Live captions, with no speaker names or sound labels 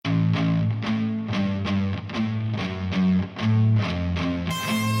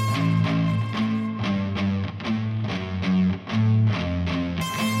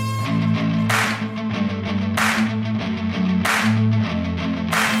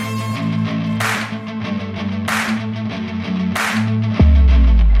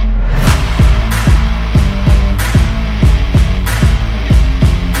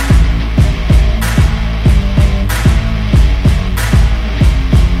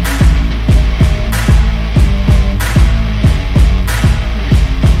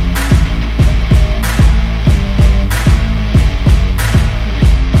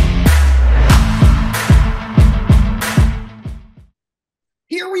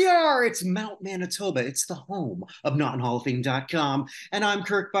we are. It's Mount Manitoba. It's the home of NotInHallOfFame.com. And I'm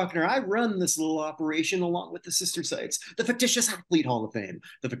Kirk Buchner. I run this little operation along with the sister sites, the fictitious Athlete Hall of Fame,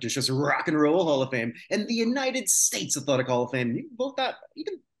 the fictitious Rock and Roll Hall of Fame, and the United States Athletic Hall of Fame. You can vote that. You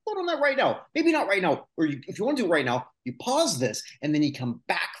can vote on that right now. Maybe not right now. Or if you want to do it right now, you pause this and then you come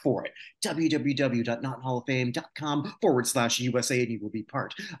back for it. www.notinhalloffame.com/USA, and you will be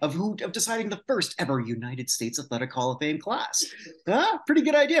part of deciding the first ever United States Athletic Hall of Fame class. Pretty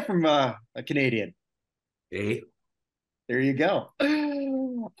good idea from a Canadian. Hey. There you go.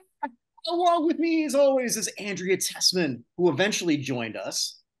 Along with me, as always, is Andrea Tessmann, who eventually joined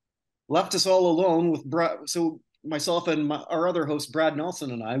us, left us all alone with so myself and our other host, Brad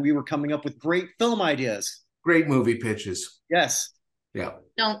Nelson, and we were coming up with great film ideas. Great movie pitches. Yes. Yeah.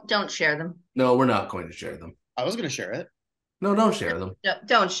 Don't share them. No, we're not going to share them. I was going to share it. No, don't share them. No,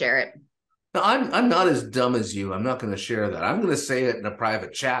 don't share it. No, I'm not as dumb as you. I'm not going to share that. I'm going to say it in a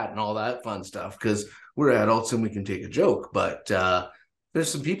private chat and all that fun stuff because we're adults and we can take a joke. But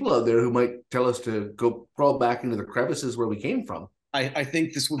there's some people out there who might tell us to go crawl back into the crevices where we came from. I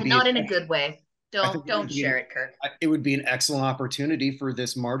think this would be not in a good way. Don't share it, Kirk. It would be an excellent opportunity for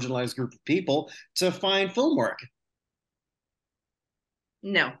this marginalized group of people to find film work.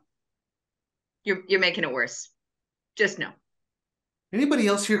 No. You're making it worse. Just no. Anybody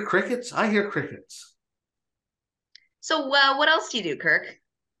else hear crickets? I hear crickets. So what else do you do, Kirk?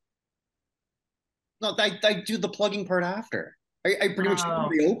 No, I do the plugging part after. I pretty much do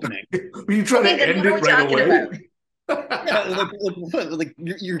the opening. Were you trying to end it right away? Yeah, like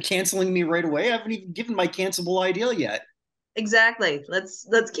you're canceling me right away. I haven't even given my cancelable idea yet. Exactly. Let's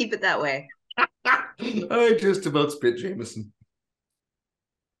keep it that way. I just about spit Jameson.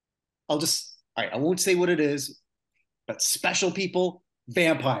 All right, I won't say what it is, but special people,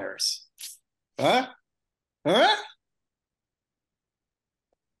 vampires. Huh?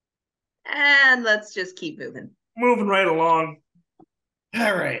 And let's just keep moving. Moving right along.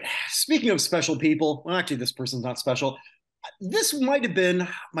 All right. Speaking of special people, well, actually, this person's not special. This might have been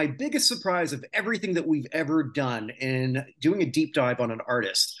my biggest surprise of everything that we've ever done in doing a deep dive on an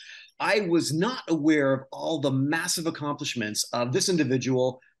artist. I was not aware of all the massive accomplishments of this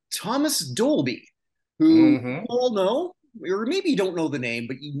individual, Thomas Dolby, who you all know, or maybe you don't know the name,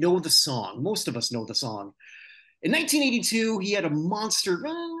 but you know the song. Most of us know the song. In 1982, he had a monster,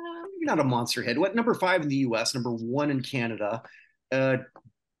 not a monster hit, number 5 in the US, number 1 in Canada.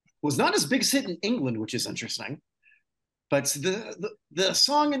 Was not his biggest hit in England, which is interesting. But the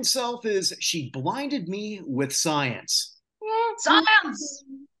song itself is "She Blinded Me with Science." Science!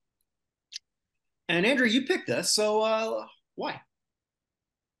 And Andrew, you picked this, so why?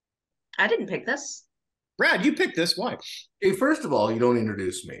 I didn't pick this. Brad, you picked this. Why? Hey, first of all, you don't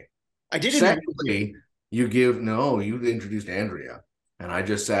introduce me. I did. Secondly, you introduced Andrea, and I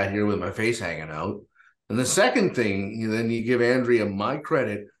just sat here with my face hanging out. And the second thing, then you give Andrea my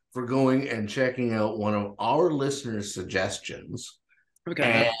credit for going and checking out one of our listeners' suggestions.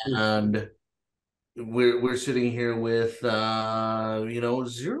 Okay. And we're sitting here with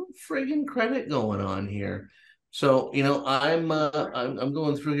zero friggin' credit going on here. So I'm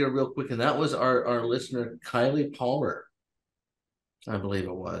going through here real quick, and that was our listener Kylie Poller, I believe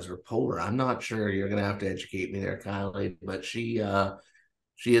it was, or Polar. I'm not sure. You're gonna have to educate me there, Kylie. But she had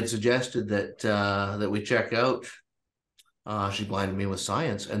suggested that we check out She Blinded Me with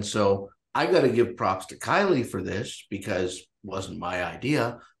Science. And so I got to give props to Kylie for this because it wasn't my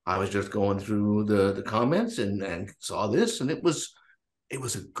idea. I was just going through the comments and saw this, and it was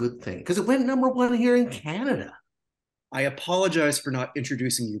a good thing because it went number 1 here in Canada. I apologize for not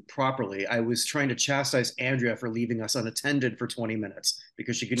introducing you properly. I was trying to chastise Andrea for leaving us unattended for 20 minutes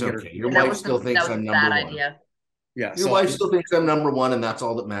because she couldn't get her. Your wife still thinks I'm number 1. Idea. Yeah, your wife still thinks I'm number 1, and that's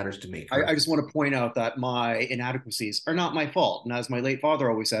all that matters to me. I just want to point out that my inadequacies are not my fault. And as my late father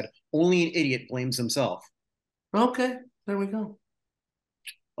always said, only an idiot blames himself. Okay, there we go.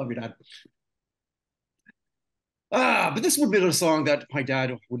 Love your dad. But this would have been a song that my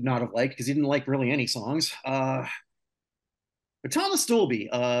dad would not have liked because he didn't like really any songs. But Thomas Dolby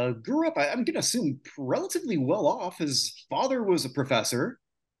grew up, I'm going to assume, relatively well off. His father was a professor.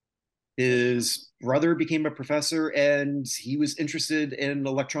 His brother became a professor, and he was interested in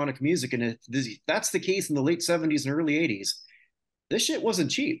electronic music. And if that's the case in the late 70s and early 80s, this shit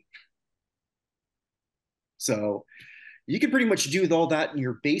wasn't cheap. So you could pretty much do all that in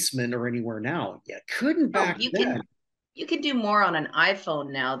your basement or anywhere now. You couldn't back then. You could do more on an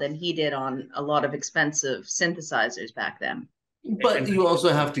iPhone now than he did on a lot of expensive synthesizers back then. But you also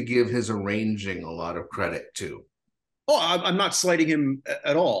have to give his arranging a lot of credit too. Oh, I'm not slighting him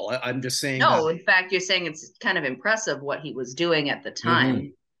at all. I'm just saying. No, in fact, you're saying it's kind of impressive what he was doing at the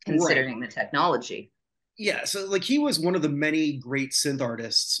time. Right. considering the technology. Yeah. So like he was one of the many great synth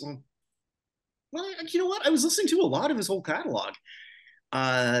artists. Well, you know what? I was listening to a lot of his whole catalog.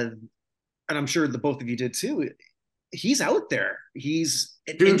 Uh, and I'm sure the both of you did too. He's out there. He's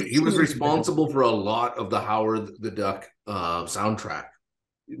an Dude, he was interesting individual. responsible for a lot of the Howard the Duck soundtrack.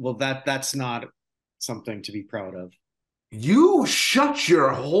 Well, that's not something to be proud of. You shut your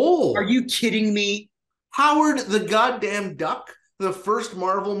Are hole. you kidding me? Howard the goddamn Duck, the first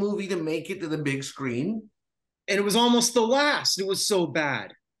Marvel movie to make it to the big screen. And it was almost the last. It was so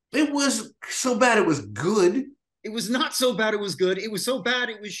bad. It was so bad it was good. It was not so bad. It was good. It was so bad.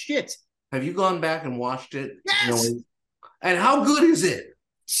 It was shit. Have you gone back and watched it? No. Yes. And how good is it?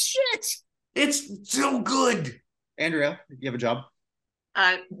 Shit. It's so good. Andrea, you have a job.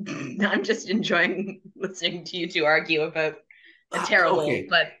 I'm just enjoying listening to you two argue about a terrible, Okay.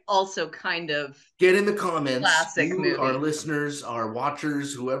 but also kind of Get in the comments. classic You, movie. our listeners, our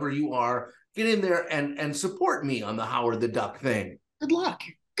watchers, whoever you are, get in there and support me on the Howard the Duck thing. Good luck.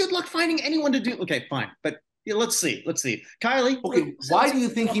 Good luck finding anyone to do. Okay, fine. But yeah, let's see. Let's see. Kylie. Okay, why do you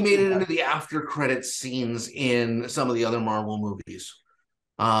think he made it into the after credits scenes in some of the other Marvel movies?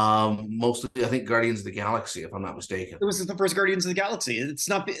 Mostly, I think Guardians of the Galaxy, if I'm not mistaken. It was the first Guardians of the Galaxy. It's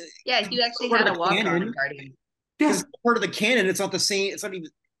not. Yeah, he actually part had of a the walk on canon. in Guardian. Because it's part of the canon. It's not the same. It's not even.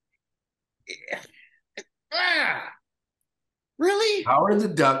 Ah, really? Howard the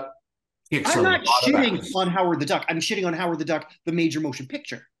Duck kicks I'm a not lot of shitting ass. on Howard the Duck. I'm shitting on Howard the Duck, the major motion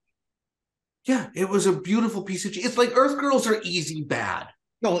picture. Yeah, it was a beautiful piece of. It's like Earth Girls are easy bad.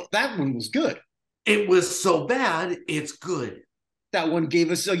 No, that one was good. It was so bad, it's good. That one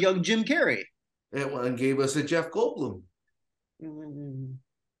gave us a young Jim Carrey. It one gave us a Jeff Goldblum.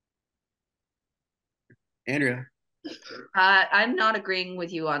 Andrea. I'm not agreeing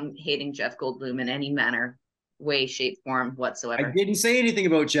with you on hating Jeff Goldblum in any manner, way, shape, form whatsoever. I didn't say anything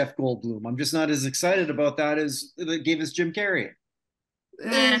about Jeff Goldblum. I'm just not as excited about that as that gave us Jim Carrey.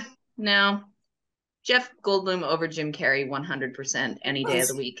 No. Jeff Goldblum over Jim Carrey 100% any day of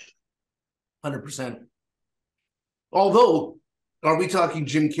the week. 100%. Although, are we talking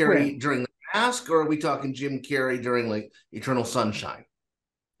Jim Carrey during The Mask, or are we talking Jim Carrey during like Eternal Sunshine?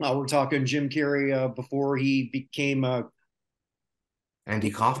 We're talking Jim Carrey before he became Andy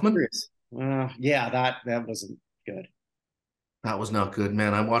Kaufman? Yeah, that wasn't good. That was not good,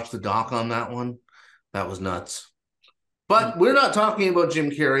 man. I watched the doc on that one. That was nuts. But we're not talking about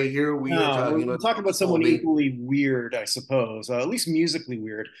Jim Carrey here. We're talking about someone equally weird, I suppose. At least musically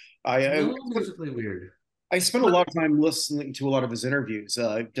weird. Musically weird. I spent a lot of time listening to a lot of his interviews.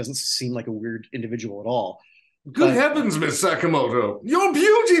 It doesn't seem like a weird individual at all. Good heavens, Miss Sakamoto. You're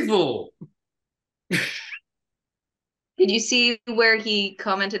beautiful. Did you see where he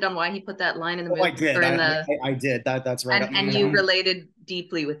commented on why he put that line in the movie? I did. I did. That's right. And you related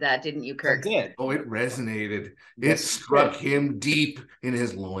deeply with that, didn't you, Kirk? I did. Oh, it resonated. Yes, it struck him deep in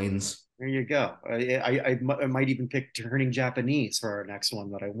his loins. There you go. I might even pick Turning Japanese for our next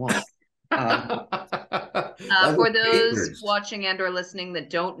one that I want. For those watching and or listening that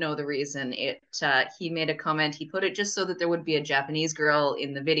don't know the reason, he made a comment. He put it just so that there would be a Japanese girl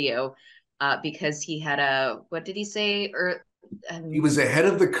in the video, because he had what did he say? He was ahead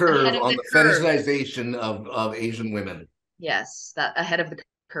of the curve on the fetishization of Asian women. Yes, that ahead of the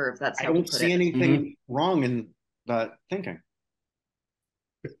curve. That's how I don't see anything wrong in that thinking.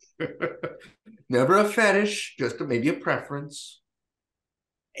 Never a fetish, just maybe a preference.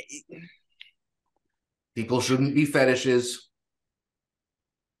 People shouldn't be fetishes.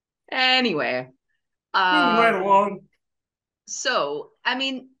 Anyway, moving right along. So, I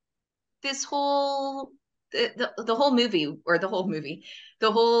mean, this whole the whole movie, or the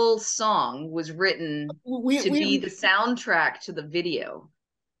whole song was written to be the soundtrack to the video.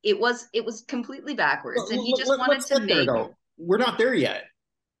 It was completely backwards, and he just wanted to make. We're not there yet.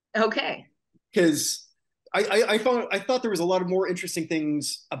 Okay. Because I thought there was a lot of more interesting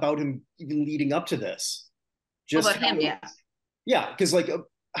things about him even leading up to this. Just about him, yeah. Yeah, because like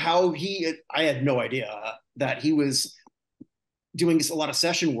how I had no idea that he was doing a lot of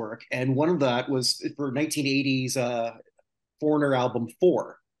session work, and one of that was for 1980's Foreigner album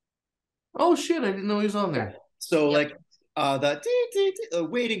 4. Oh shit, I didn't know he was on there. So like that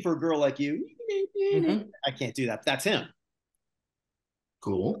waiting for a girl like you. I can't do that. That's him.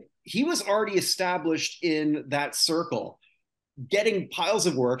 Cool. He was already established in that circle, getting piles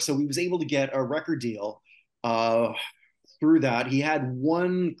of work, so he was able to get a record deal through that. He had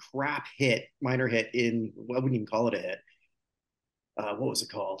one crap hit, minor hit in, I wouldn't even call it a hit. What was it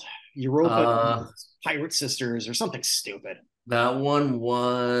called? Europa Pirate Sisters or something stupid. That one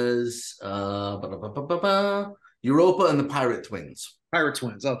was Europa and the Pirate Twins. Pirate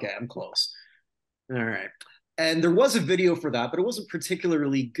Twins. Okay, I'm close. All right. And there was a video for that, but it wasn't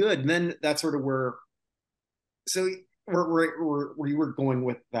particularly good. And then that's sort of where, so where you were going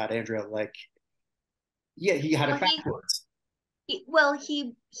with that, Andrea. Like, yeah, he had Well, it backwards.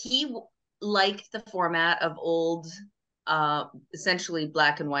 he liked the format of old, essentially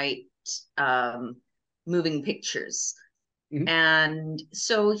black and white moving pictures. Mhm. And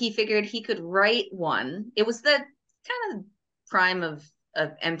so he figured he could write one. It was the kind of prime of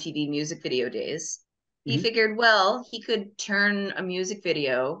MTV music video days. He figured, well, he could turn a music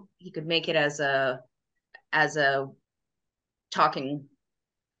video, he could make it as a talking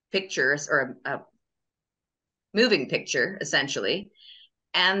picture or a moving picture, essentially.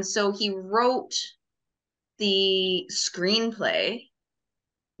 And so he wrote the screenplay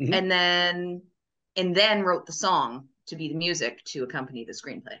Mhm. and then wrote the song to be the music to accompany the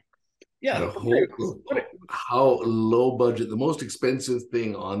screenplay. Yeah. The whole how low budget. The most expensive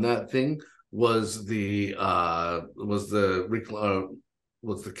thing on that thing was the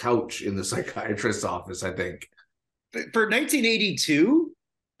couch in the psychiatrist's office, I think. For 1982,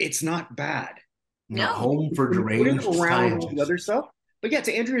 it's not bad. Not No. Home for Deranged around all the Scientists. other stuff. But yeah,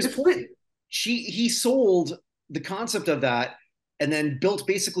 to Andrea's point, he sold the concept of that and then built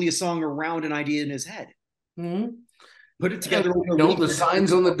basically a song around an idea in his head. Mm-hmm. Put it together. And, the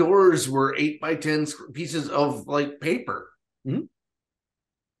signs on the doors were 8x10 pieces of like paper. Mm-hmm.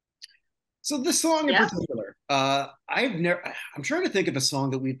 So this song in particular, I'm trying to think of a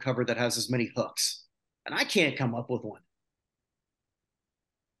song that we've covered that has as many hooks, and I can't come up with one.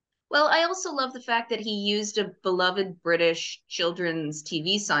 Well, I also love the fact that he used a beloved British children's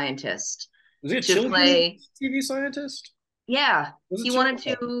TV scientist Was he a to play TV scientist? Yeah, he wanted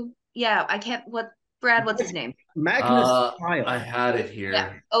to. Yeah, I can't. Brad? What's his name? Magnus Pyle. I had it here.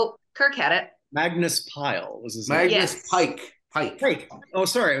 Yeah. Oh, Kirk had it. Magnus Pyle was his name. Magnus Yes. Pike. Right. Oh,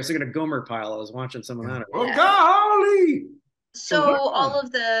 sorry. I was thinking of Gomer Pyle. I was watching some of that. Oh, golly! So all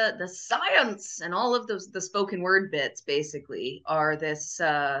of the science and all of the spoken word bits basically are this.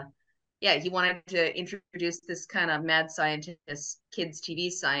 He wanted to introduce this kind of mad scientist, kids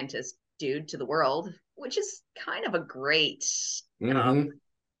TV scientist dude to the world, which is kind of a great.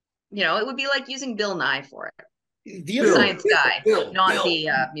 It would be like using Bill Nye for it. The science guy, not the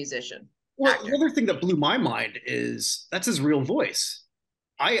musician. Well, the other thing that blew my mind is that's his real voice.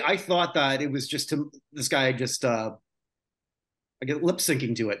 I thought that it was just this guy just I get lip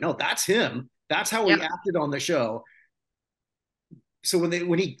syncing to it. No, that's him. That's how he acted on the show. So when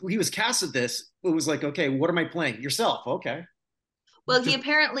he was cast at this, it was like, okay, what am I playing? Yourself, okay. Well, he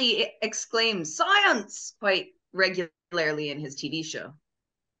apparently exclaims "science" quite regularly in his TV show,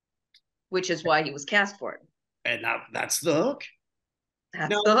 which is why he was cast for it. And that's the hook. That's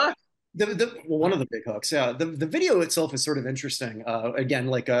the hook. One of the big hooks. Yeah, the video itself is sort of interesting. Again,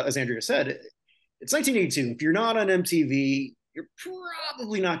 like as Andrea said, it's 1982. If you're not on MTV, you're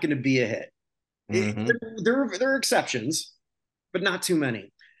probably not going to be a hit. There are exceptions, but not too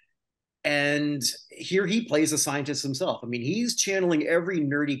many. And here he plays a scientist himself. I mean, he's channeling every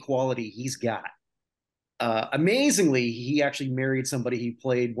nerdy quality he's got. Amazingly, he actually married somebody who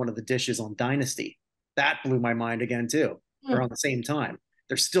played one of the dishes on Dynasty. That blew my mind again too. Around the same time.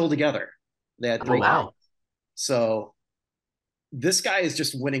 They're still together. They had 3 kids. So this guy is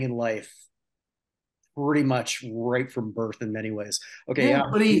just winning in life pretty much right from birth in many ways. Okay,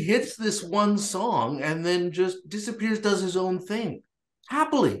 but he hits this one song and then just disappears, does his own thing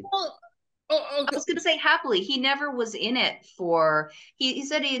happily. I was going to say happily. He never was in it for. He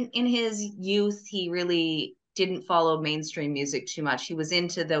said in his youth he really didn't follow mainstream music too much. He was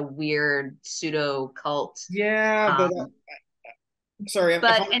into the weird pseudo cult. Yeah, but. Sorry,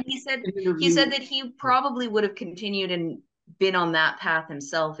 and he said that he probably would have continued and been on that path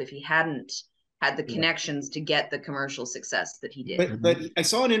himself if he hadn't had the connections to get the commercial success that he did. But I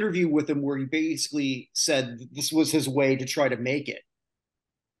saw an interview with him where he basically said this was his way to try to make it.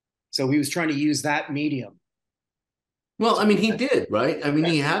 So he was trying to use that medium. Well, I mean, he did, right? I mean,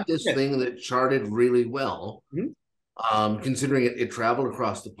 he had this thing that charted really well. Considering it traveled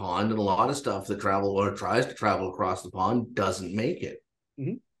across the pond, and a lot of stuff that tries to travel across the pond doesn't make it.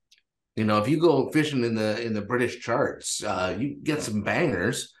 If you go fishing in the British charts, you get some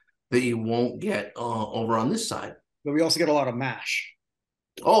bangers that you won't get over on this side. But we also get a lot of mash.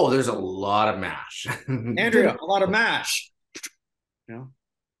 Oh, there's a lot of mash. Andrea, a lot of mash.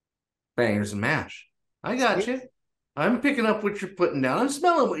 Bangers and mash. I got you. I'm picking up what you're putting down. I'm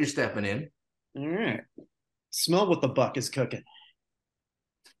smelling what you're stepping in. All right. Smell what the buck is cooking.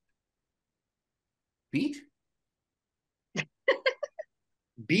 Feet?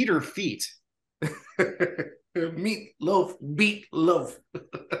 Beat or feet? Meat loaf, beat loaf.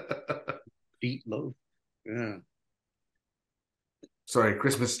 Beat loaf. Yeah. Sorry,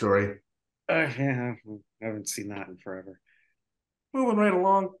 Christmas Story. Yeah, I haven't seen that in forever. Moving right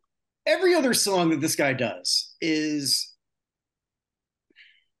along. Every other song that this guy does is,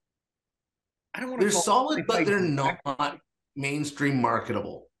 I don't want to They're call solid, it but they're direct. not mainstream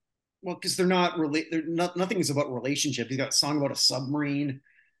marketable. Well, because they're not really, they're not, nothing is about relationship. He's got a song about a submarine.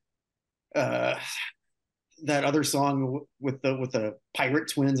 Uh, that other song with the pirate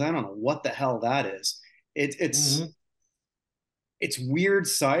twins. I don't know what the hell that is. It, it's Mm-hmm. it's weird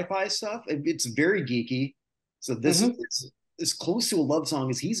sci-fi stuff. It's very geeky. So this Mm-hmm. is as close to a love song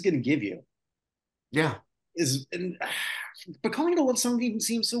as he's going to give you. Yeah. Is and, but calling it a love song even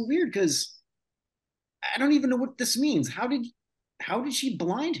seems so weird because I don't even know what this means. How did she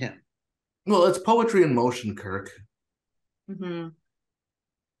blind him? Well, it's poetry in motion, Kirk. Mm-hmm.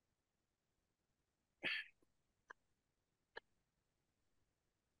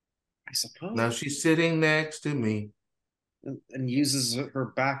 I suppose. Now she's sitting next to me. And uses her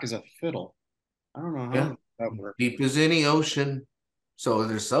back as a fiddle. I don't know Yeah. how that works. Deep as any ocean. So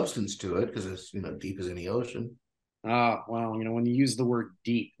there's substance to it because it's, deep as any ocean. Ah, well, when you use the word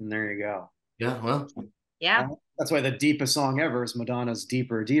deep, and there you go. Yeah, well, Yeah. That's why the deepest song ever is Madonna's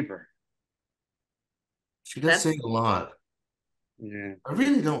 "Deeper, Deeper." she does That's sing a lot. Yeah, I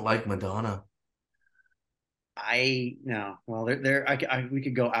really don't like Madonna. I no. Well, we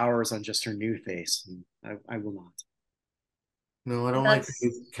could go hours on just her new face. I will not. No, I don't like her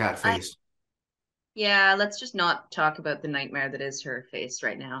that's cat I face. yeah, let's just not talk about the nightmare that is her face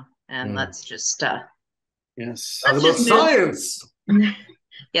right now. And Mm. Yes, Talk let's about just move. science.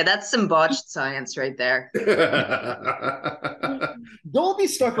 Yeah, that's some botched science right there. Dolby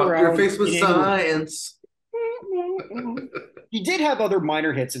stuck Fuck your around face with in England. science. He did have other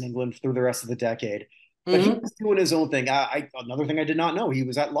minor hits in England through the rest of the decade, but he Mm-hmm. was doing his own thing. Another thing I did not know, he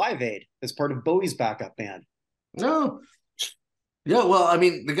was at Live Aid as part of Bowie's backup band. No. Yeah, well, I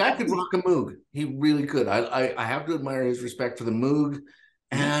mean, the guy could rock a Moog. He really could. I have to admire his respect for the Moog.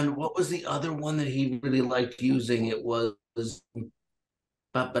 Mhm. And what was the other one that he really liked using? It was the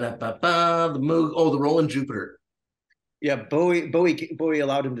Moog. Oh, the Roland Jupiter. Yeah, Bowie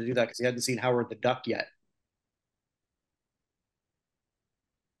allowed him to do that because he hadn't seen Howard the Duck yet.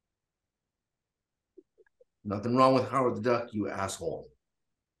 Nothing wrong with Howard the Duck, you asshole.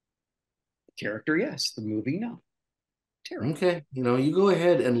 Character, yes. The movie, no. Terrible. Okay, you go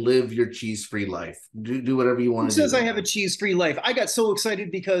ahead and live your cheese-free life. Do whatever you Who want to says do. I have a cheese-free life? I got so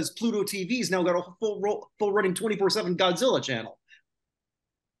excited because Pluto TV's now got a full running 24/7 Godzilla channel.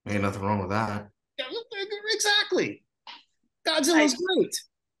 Ain't nothing wrong with that. Exactly. Godzilla's I, great.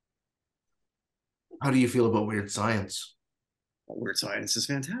 How do you feel about weird science? Well, Weird Science is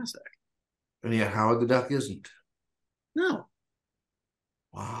fantastic. And yet Howard the Duck isn't. No,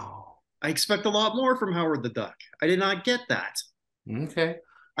 Wow. I expect a lot more from Howard the Duck. I did not get that. Okay.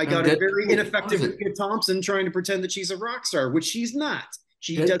 I Now got a very Deadpool, what ineffective is it? Rita Thompson trying to pretend that she's a rock star, which she's not.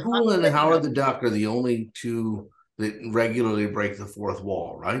 She does not Deadpool and fit Howard that. the Duck are the only two that regularly break the fourth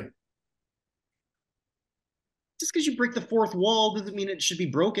wall, right? Just because you break the fourth wall doesn't mean it should be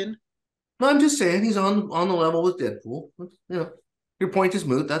broken. No, I'm just saying he's on the level with Deadpool. Your point is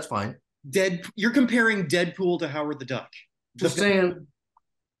moot. That's fine. You're comparing Deadpool to Howard the Duck. Just saying.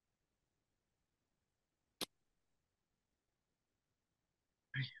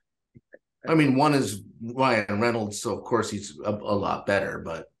 I mean, one is Ryan Reynolds, so of course he's a lot better,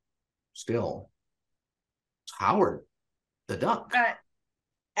 but still, it's Howard the Duck.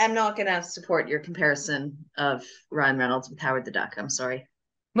 I'm not going to support your comparison of Ryan Reynolds with Howard the Duck. I'm sorry.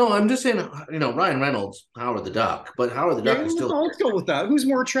 No, I'm just saying, Ryan Reynolds, Howard the Duck, but Howard the Duck Yeah, is still. let's go with that. Who's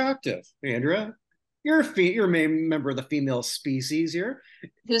more attractive, Andrea? You're a main member of the female species here.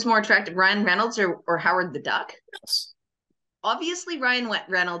 Who's more attractive, Ryan Reynolds or Howard the Duck? Yes. Obviously, Ryan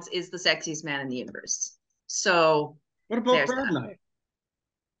Reynolds is the sexiest man in the universe. So What about there's Brad that. Knight?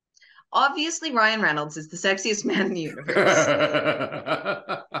 Obviously, Ryan Reynolds is the sexiest man in the universe.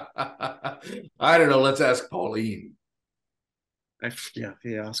 I don't know. Let's ask Pauline. Yeah,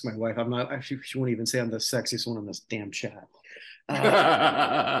 ask my wife. I'm not. She won't even say I'm the sexiest one in this damn chat.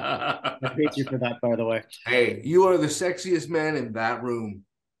 I hate you for that, by the way. Hey, you are the sexiest man in that room.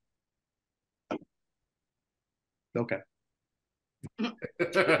 Okay.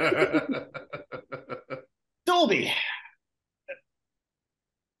 Dolby.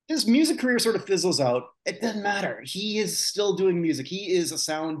 His music career sort of fizzles out. It doesn't matter. He is still doing music. He is a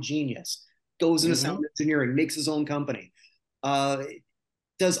sound genius. Goes into sound engineering, makes his own company,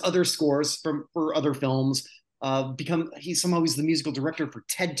 does other scores for other films. He's the musical director for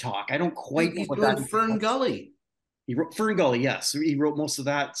TED Talk. I don't quite know He's what doing that Fern is. Gully. He wrote Fern Gully, yes. He wrote most of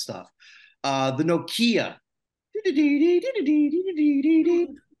that stuff. The Nokia.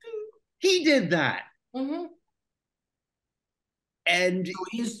 He did that. Mm-hmm. And so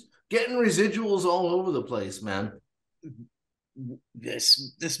he's getting residuals all over the place, man.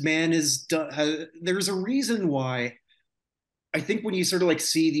 This man is there's a reason why I think when you sort of like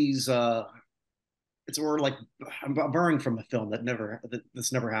see these it's or like I'm borrowing from a film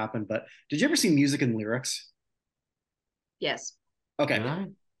this never happened, but did you ever see Music and Lyrics? Yes. Okay.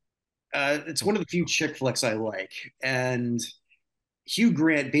 It's one of the few chick flicks I like, and Hugh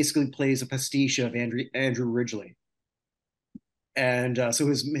Grant basically plays a pastiche of Andrew Ridgeley, and so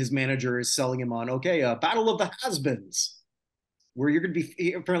his manager is selling him on Battle of the Has-Beens, where you're going to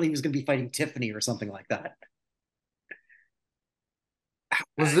be apparently he was going to be fighting Tiffany or something like that.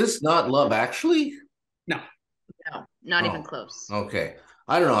 Was this not Love Actually? No, not even close. Okay,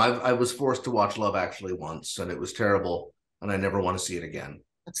 I don't know. I was forced to watch Love Actually once, and it was terrible, and I never want to see it again.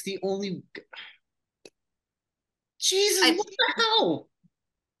 That's the only. Jesus, what the hell?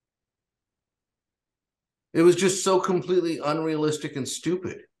 It was just so completely unrealistic and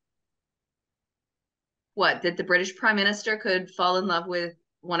stupid. What, that the British Prime Minister could fall in love with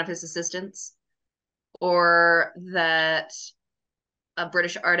one of his assistants? Or that a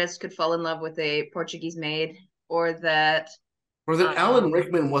British artist could fall in love with a Portuguese maid? Or that Alan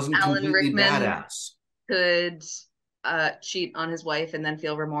Rickman wasn't completely badass. Could cheat on his wife and then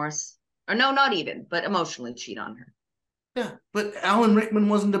feel remorse? Or no, not even, but emotionally cheat on her. Yeah, but Alan Rickman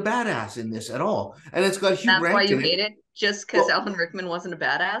wasn't a badass in this at all. And it's got Hugh Grant in it. That's why you hate it? Just because Alan Rickman wasn't a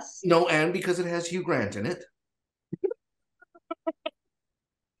badass? No, and because it has Hugh Grant in it.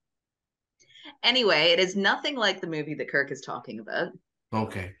 Anyway, it is nothing like the movie that Kirk is talking about.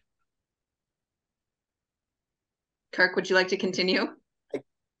 Okay. Kirk, would you like to continue?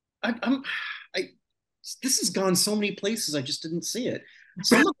 This has gone so many places. I just didn't see it.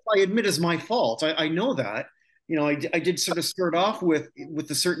 Some of it I admit is my fault. I know that. I did sort of start off with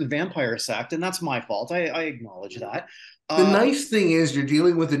the certain vampire sect, and that's my fault. I acknowledge that. The nice thing is you're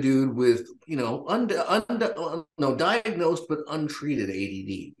dealing with a dude with, diagnosed but untreated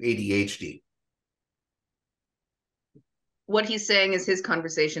ADHD. What he's saying is his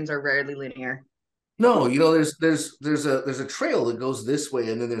conversations are rarely linear. No, there's a trail that goes this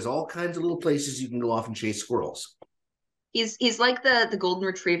way, and then there's all kinds of little places you can go off and chase squirrels. He's like the golden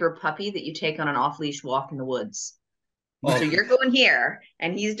retriever puppy that you take on an off-leash walk in the woods. So you're going here,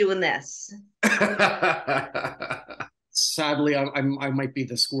 and he's doing this. Sadly, I might be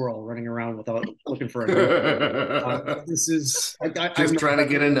the squirrel running around without looking for a. This is just trying to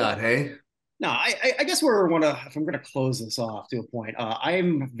get a nut, hey? No, I guess if I'm going to close this off to a point,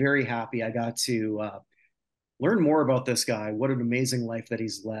 I'm very happy I got to learn more about this guy. What an amazing life that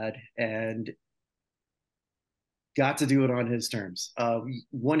he's led, and got to do it on his terms.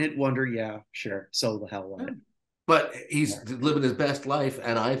 One hit wonder, yeah, sure. So the hell what? But he's living his best life,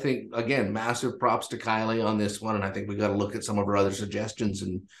 and I think again, massive props to Kylie on this one. And I think we got to look at some of her other suggestions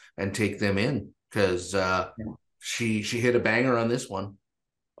and take them in because she hit a banger on this one.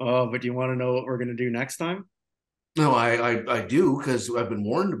 Oh, but do you want to know what we're going to do next time? No, I do because I've been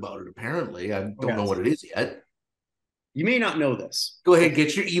warned about it. Apparently, I don't know what it is yet. You may not know this. Go ahead,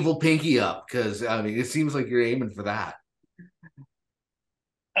 get your evil pinky up because it seems like you're aiming for that.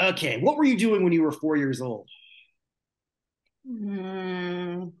 Okay, what were you doing when you were 4 years old?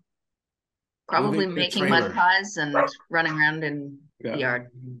 Probably making mud pies and running around in the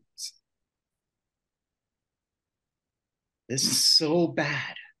yard. This is so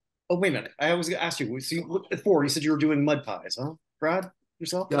bad. Oh, wait a minute. I was going to ask you. So before you said you were doing mud pies, huh? Brad,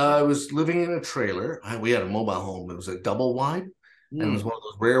 yourself? I was living in a trailer. We had a mobile home. It was a double wide. And it was one of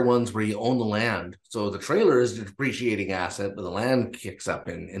those rare ones where you own the land. So the trailer is a depreciating asset, but the land kicks up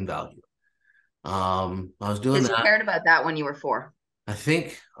in value. I was doing that. You cared about that when you were 4? I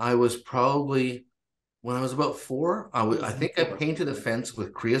think I was probably, when I was about 4, I think I painted a fence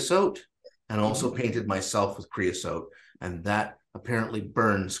with creosote and also painted myself with creosote. And that apparently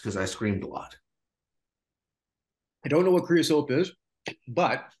burns because I screamed a lot. I don't know what creosote is,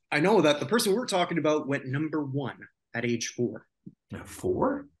 but I know that the person we're talking about went #1 at age 4.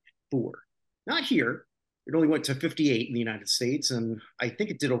 4? 4. Not here. It only went to 58 in the United States, and I think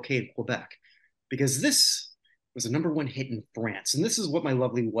it did okay in Quebec because this was a #1 hit in France, and this is what my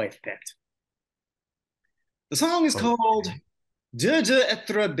lovely wife picked. The song is called De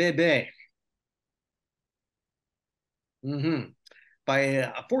Être Bébé. By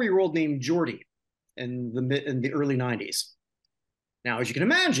a 4-year-old named Jordy in the early 90s. Now, as you can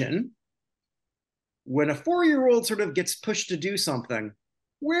imagine, When a 4-year-old sort of gets pushed to do something,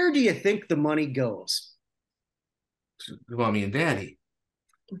 where do you think the money goes? Mommy and daddy.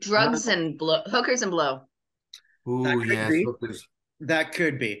 Drugs and hookers and blow. Ooh, yes, hookers. That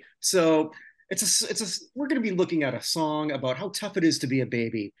could be. So we're going to be looking at a song about how tough it is to be a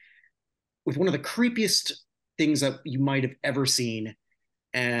baby with one of the creepiest things that you might have ever seen.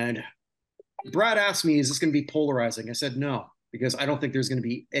 And Brad asked me, is this going to be polarizing? I said no, because I don't think there's going to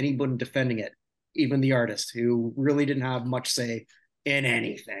be anyone defending it, even the artist who really didn't have much say in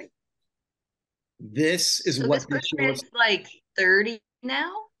anything. This is so what this person is like 30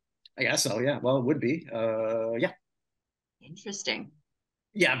 now? I guess so, yeah. Well, it would be. Yeah. Interesting.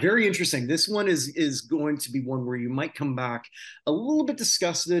 Yeah, very interesting. This one is going to be one where you might come back a little bit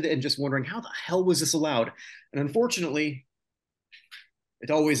disgusted and just wondering how the hell was this allowed? And unfortunately,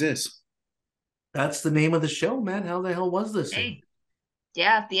 it always is. That's the name of the show, man. How the hell was this? Hey.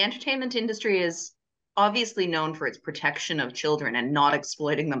 Yeah, the entertainment industry is obviously known for its protection of children and not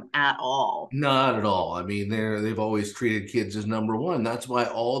exploiting them at all. Not at all. I mean, they've always treated kids as number one. That's why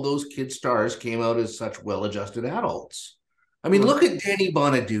all those kid stars came out as such well-adjusted adults. I mean, look at Danny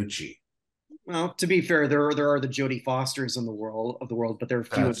Bonaducci. Well, to be fair, there are the Jodie Fosters in the world, but they're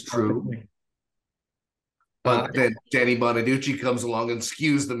few. That's true. But then Danny Bonaducci comes along and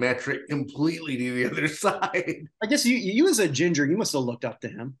skews the metric completely to the other side. I guess you as a ginger, you must have looked up to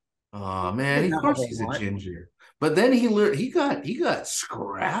him. Oh man, of course he's a ginger. But then he got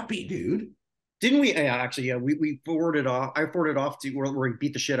scrappy, dude. Didn't we? Yeah, actually, yeah. We forwarded off. I forwarded off to where he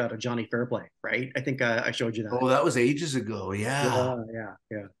beat the shit out of Johnny Fairplay, right? I think I showed you that. Oh, that was ages ago. Yeah.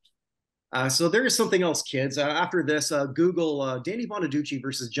 Yeah. So there is something else, kids. After this, Google Danny Bonaducci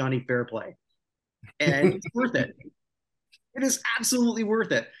versus Johnny Fairplay, and it's worth it. It is absolutely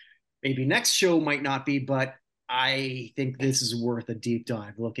worth it. Maybe next show might not be, but I think this is worth a deep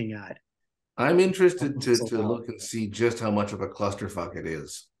dive looking at. I'm interested to look and see just how much of a clusterfuck it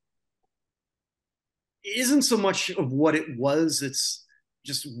is. It isn't so much of what it was. It's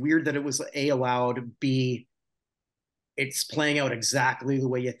just weird that it was A, allowed, B, it's playing out exactly the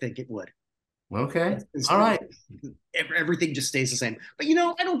way you think it would. Okay. All right. Everything just stays the same. But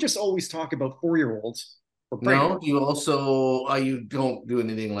I don't just always talk about 4-year-olds. No, you also you don't do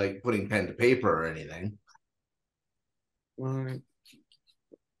anything like putting pen to paper or anything.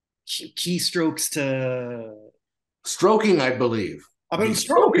 Keystrokes to stroking, I believe. I've been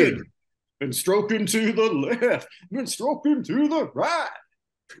stroking. Been stroking to the left. Been stroking to the right.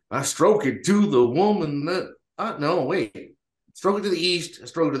 I stroke it to the woman that. No, wait. Stroke it to the east. I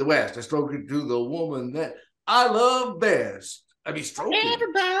stroke it to the west. I stroke it to the woman that I love best. I be stroking.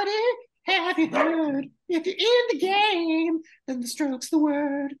 Everybody, have you heard? If you're in the game, then the stroke's the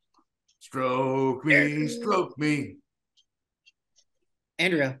word. Stroke me, stroke me.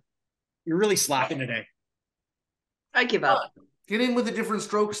 Andrea, you're really slapping today. I give up. Get in with a different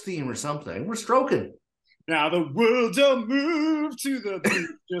strokes theme or something. We're stroking. Now the world don't move to the beat,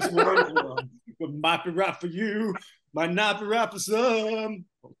 just one drum. What might be right for you might not be right for some.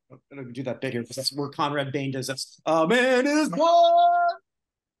 I'm gonna do that bit here because that's where Conrad Bain does. That's a man is born.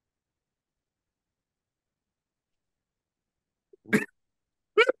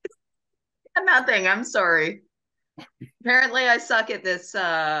 Nothing. I'm sorry. Apparently, I suck at this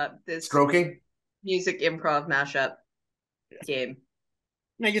stroking music improv mashup game.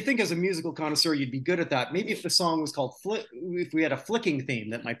 Now, you think as a musical connoisseur, you'd be good at that. Maybe if the song was called if we had a flicking theme,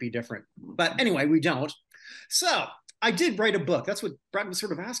 that might be different. But anyway, we don't. So I did write a book. That's what Brad was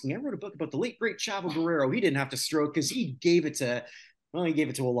sort of asking. I wrote a book about the late, great Chavo Guerrero. He didn't have to stroke because he gave it to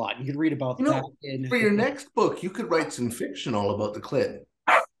a lot. You could read about that. For your next book, you could write some fiction all about the clit.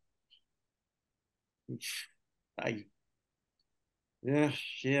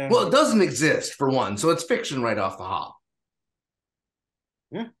 Yeah. Well, it doesn't exist, for one, so it's fiction right off the hop.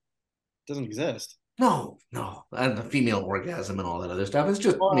 Yeah, it doesn't exist. No, and the female orgasm and all that other stuff. It's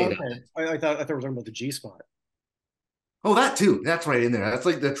just made up. I thought we were talking about the G-spot. Oh, that too. That's right in there. That's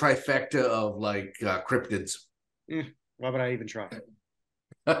like the trifecta of like cryptids. Why would I even try?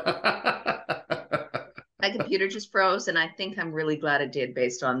 My computer just froze, and I think I'm really glad it did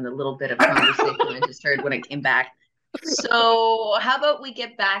based on the little bit of conversation I just heard when it came back. So how about we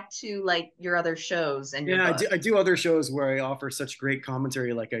get back to like your other shows and I do other shows where I offer such great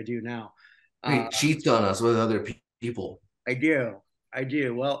commentary like I do now. He cheats on us with other people. I do.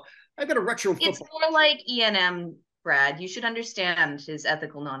 Well, I've got a retro football. It's more like E&M, Brad. You should understand his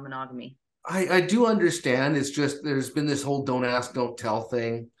ethical non-monogamy. I do understand. It's just there's been this whole don't ask, don't tell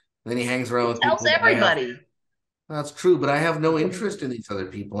thing. And then he hangs around with tells everybody. That's true, but I have no interest in these other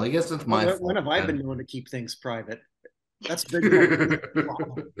people. I guess it's my fault. When have I been known to keep things private? That's big.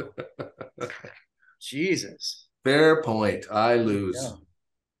 Jesus. Fair point. I lose. Yeah.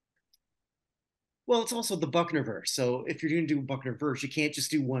 Well, it's also the Buchnerverse. So if you're going to do Buchnerverse, you can't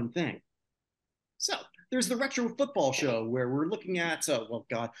just do one thing. So there's the retro football show where we're looking at, well,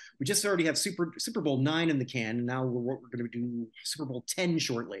 God, we just already have Super Bowl 9 in the can, and now we're going to do Super Bowl 10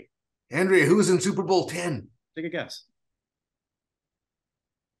 shortly. Andrea, who's in Super Bowl 10? Take a guess.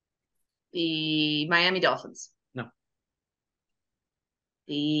 The Miami Dolphins. No.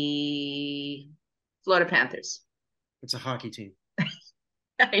 The Florida Panthers. It's a hockey team.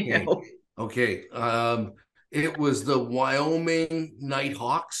 I know. Okay. It was the Wyoming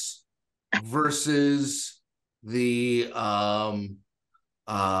Nighthawks versus the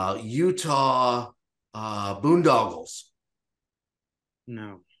Utah Boondoggles.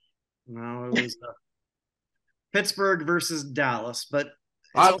 No, it was Pittsburgh versus Dallas, but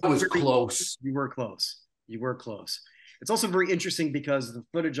I was close. You were close. You were close. It's also very interesting because the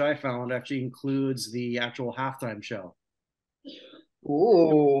footage I found actually includes the actual halftime show.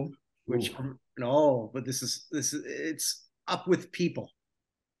 Ooh. Which no, but this is it's Up With People.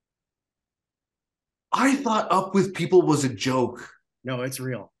 I thought Up With People was a joke. No, it's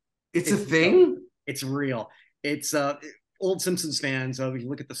real. It's a thing? It's real. It's old Simpsons fans. If you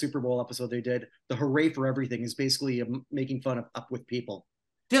look at the Super Bowl episode they did, the Hooray for Everything is basically making fun of Up With People.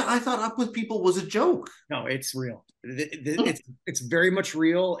 Yeah, I thought Up With People was a joke. No, it's real. It's very much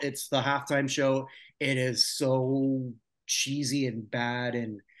real. It's the halftime show. It is so cheesy and bad.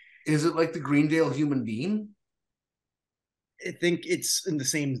 And is it like the Greendale Human Being? I think it's in the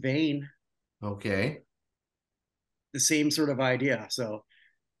same vein. Okay. The same sort of idea. So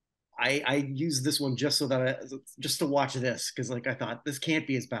I used this one just so that just to watch this, because like I thought this can't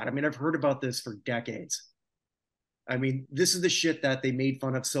be as bad. I mean, I've heard about this for decades. I mean, this is the shit that they made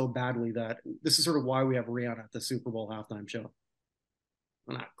fun of so badly that this is sort of why we have Rihanna at the Super Bowl halftime show.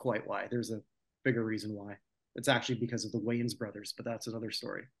 Well, not quite why. There's a bigger reason why. It's actually because of the Wayans brothers, but that's another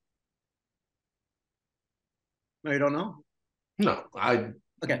story. No, you don't know? No,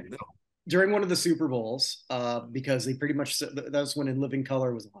 okay. No. During one of the Super Bowls, because they pretty much that's when In Living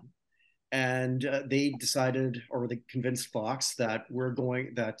Color was on, and they decided, or they convinced Fox that they were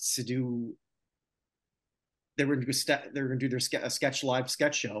going to do their live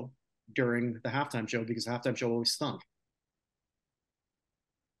sketch show during the halftime show, because the halftime show always stunk.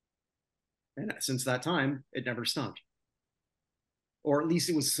 And since that time, it never stunk. Or at least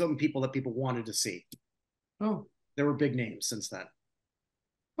it was some people that people wanted to see. Oh. There were big names since then.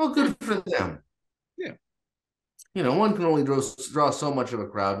 Well, good for them. Yeah. You know, one can only draw so much of a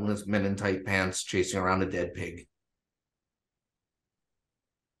crowd when it's men in tight pants chasing around a dead pig.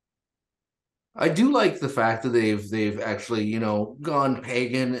 I do like the fact that they've actually, you know, gone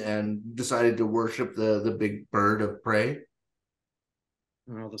pagan and decided to worship the big bird of prey.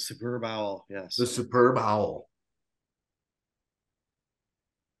 Oh, the superb owl, yes. The superb owl.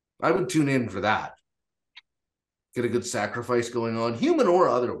 I would tune in for that. Get a good sacrifice going on, human or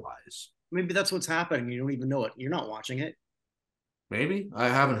otherwise. Maybe that's what's happening. You don't even know it. You're not watching it. Maybe. I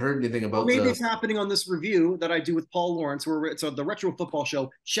haven't heard anything about maybe it's happening on this review that I do with Paul Lawrence, where it's the retro football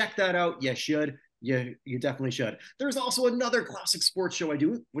show. Check that out. You should. You definitely should. There's also another classic sports show I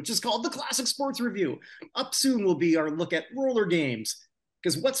do, which is called the Classic Sports Review. Up soon will be our look at roller games.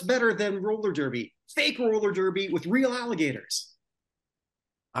 Because what's better than roller derby? Fake roller derby with real alligators.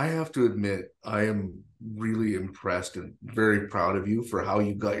 I have to admit, I am really impressed and very proud of you for how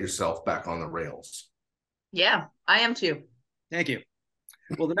you got yourself back on the rails. Yeah, I am too. Thank you.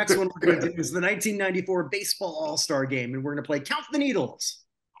 Well, the next one we're going to do is the 1994 Baseball All-Star Game, and we're going to play Count the Needles.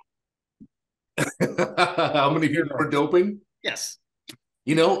 How many people are doping? Yes.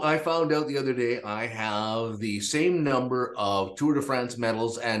 You know, I found out the other day I have the same number of Tour de France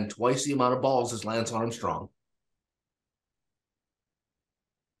medals and twice the amount of balls as Lance Armstrong.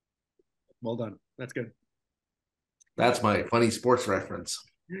 Well done. That's good. That's my funny sports reference.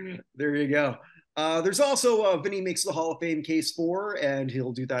 There you go. There's also Vinny makes the Hall of Fame case for, and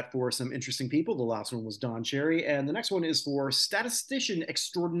he'll do that for some interesting people. The last one was Don Cherry, and the next one is for statistician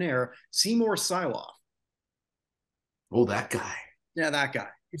extraordinaire Seymour Siloff. Oh, that guy. Yeah, that guy.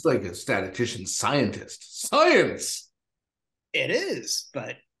 He's like a statistician scientist. Science! It is,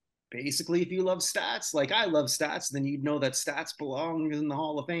 but basically, if you love stats, like I love stats, then you'd know that stats belong in the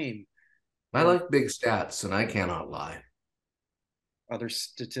Hall of Fame. I like big stats, and I cannot lie. Other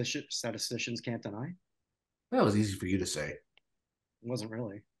statisticians can't deny. That was easy for you to say. It wasn't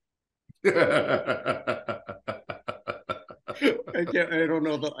really. I don't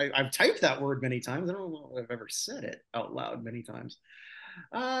know that I've typed that word many times. I don't know if I've ever said it out loud many times.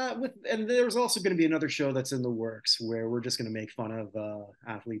 And there's also going to be another show that's in the works where we're just going to make fun of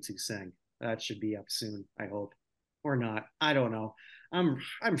athletes who sing. That should be up soon, I hope. Or not. I don't know.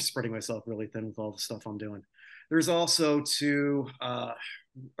 I'm spreading myself really thin with all the stuff I'm doing. There's also I'm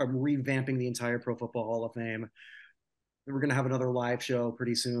revamping the entire Pro Football Hall of Fame. We're gonna have another live show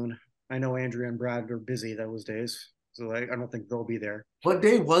pretty soon. I know Andrea and Brad are busy those days, so I don't think they'll be there. What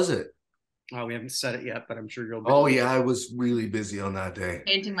day was it? Oh, we haven't said it yet, but I'm sure you'll be. Oh yeah, I was really busy on that day.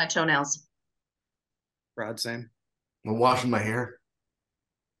 Painting my toenails. Brad, same. I'm washing my hair.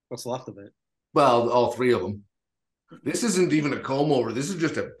 What's left of it? Well, all three of them. This isn't even a comb over. This is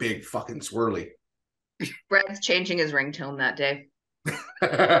just a big fucking swirly. Brad's changing his ringtone that day.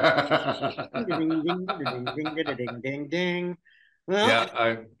 Ding, ding, ding. Well, yeah,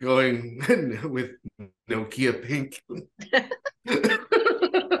 I'm going with Nokia Pink.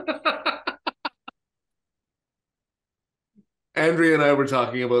 Andrea and I were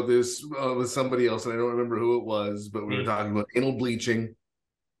talking about this with somebody else, and I don't remember who it was, but we were talking about anal bleaching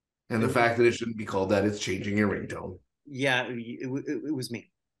and the fact that it shouldn't be called that. It's changing your ringtone. Yeah, it was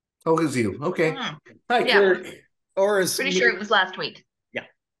me. Oh, it was you. Okay. Mm. Hi, Yeah. Kirk. Or is Pretty sure it was last week. Yeah,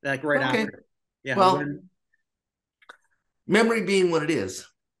 like right Okay. after. Yeah. Well, memory being what it is.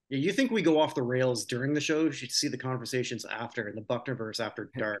 Yeah, you think we go off the rails during the show? You should see the conversations after in the Buchnerverse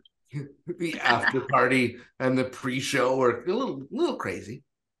after dark. The after party and the pre-show are a little crazy.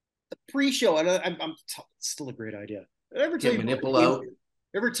 The pre-show, I'm still a great idea. Did I ever tell Get you my nipple out.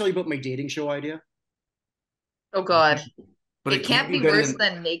 Ever tell you about my dating show idea? Oh God. But it can't be worse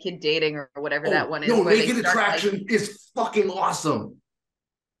than naked dating or whatever that one is. No, naked attraction is fucking awesome.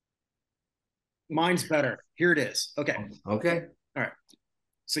 Mine's better. Here it is. Okay. Okay. All right.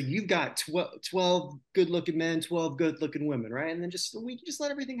 So you've got 12 good-looking men, 12 good-looking women, right? And then we can just let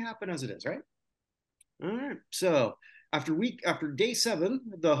everything happen as it is, right? All right. So after day 7,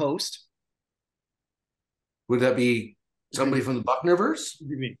 the host. Would that be somebody from the Buchnerverse? It'd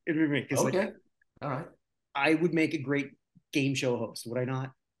be me. Okay. All right. I would make a great game show host, would I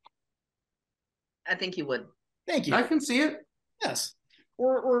not? I think you would. Thank you. I can see it. Yes.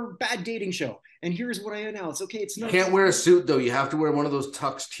 Or bad dating show. And here's what I announce. Okay, it's not. You can't wear a suit though. You have to wear one of those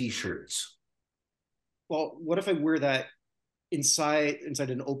tux t-shirts. Well, what if I wear that inside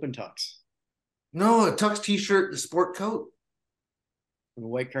an open tux? No, a tux t-shirt, a sport coat. And a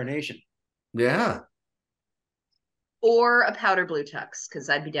white carnation. Yeah. Or a powder blue tux, because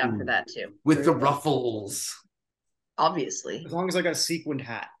I'd be down for that too. With the ruffles. Obviously. As long as I got a sequined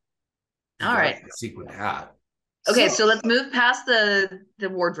hat. All right. A sequined hat. Okay, so let's move past the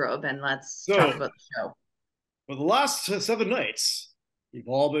wardrobe and let's talk about the show. For the last 7 nights, you've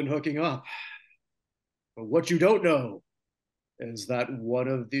all been hooking up. But what you don't know is that one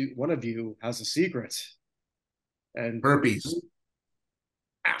of you has a secret. And herpes.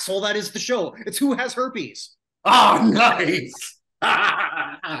 Asshole, that is the show. It's who has herpes. Oh, nice.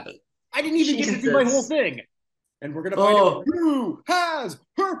 I didn't even get to do my whole thing. And we're going to find out who has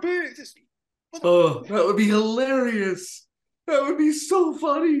herpes. Oh, that would be hilarious. That would be so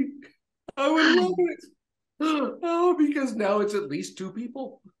funny. I would love it. Oh, because now it's at least 2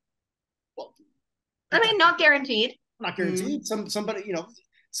 people. Well, I mean, not guaranteed. Not guaranteed.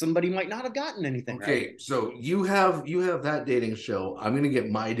 Somebody might not have gotten anything. Okay, right? So you have that dating show. I'm going to get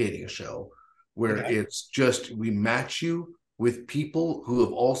my dating show where it's just we match you with people who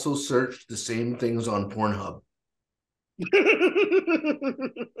have also searched the same things on Pornhub.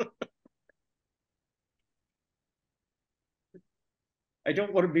 I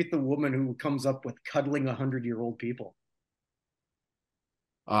don't want to meet the woman who comes up with cuddling 100-year-old people.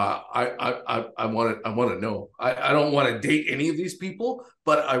 I want to know. I don't want to date any of these people,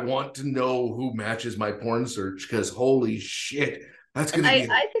 but I want to know who matches my porn search because holy shit, that's gonna be.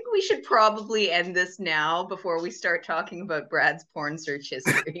 I think we should probably end this now before we start talking about Brad's porn search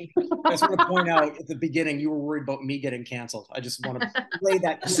history. I just want to point out at the beginning you were worried about me getting canceled. I just want to lay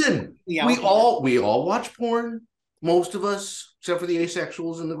that. Listen, we all watch porn. Most of us, except for the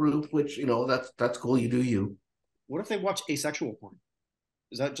asexuals in the group, which that's cool. You do you. What if they watch asexual porn?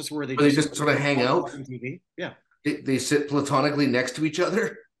 Is that just where they just sort of hang out? TV? Yeah. They sit platonically next to each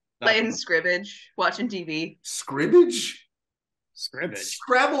other. Playing scribbage, watching TV. Scribbage?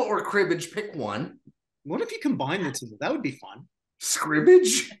 Scrabble or cribbage, pick one. What if you combine the 2? That would be fun.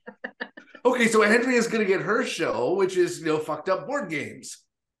 Scribbage? Okay, so Andrea's going to get her show, which is, fucked up board games.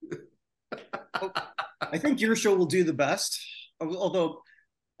 I think your show will do the best. Although,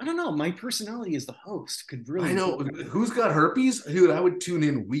 I don't know, my personality as the host could really. I know. Who's got herpes? Dude, I would tune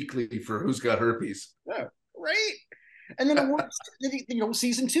in weekly for Who's Got Herpes. Yeah, right? And then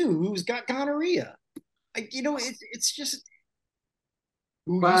season 2, Who's Got Gonorrhea? It's just.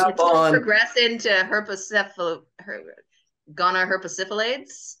 Progress into gonorrhea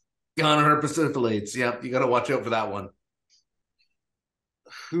herpessyphilades. Gonorrhea Yep, you got to watch out for that one.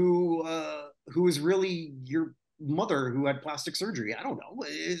 Who is really your mother who had plastic surgery? I don't know.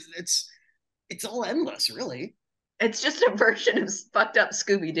 It's all endless, really. It's just a version of fucked up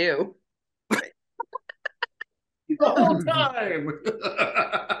Scooby Doo. The whole time.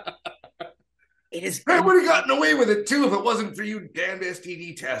 It is. I would have gotten away with it too if it wasn't for you damned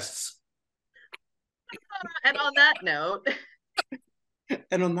STD tests. And on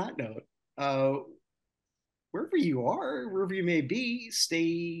that note, wherever you are, wherever you may be,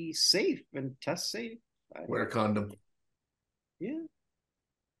 stay safe and test safe. Wear a condom. Yeah.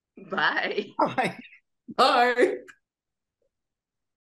 bye. Bye. Bye.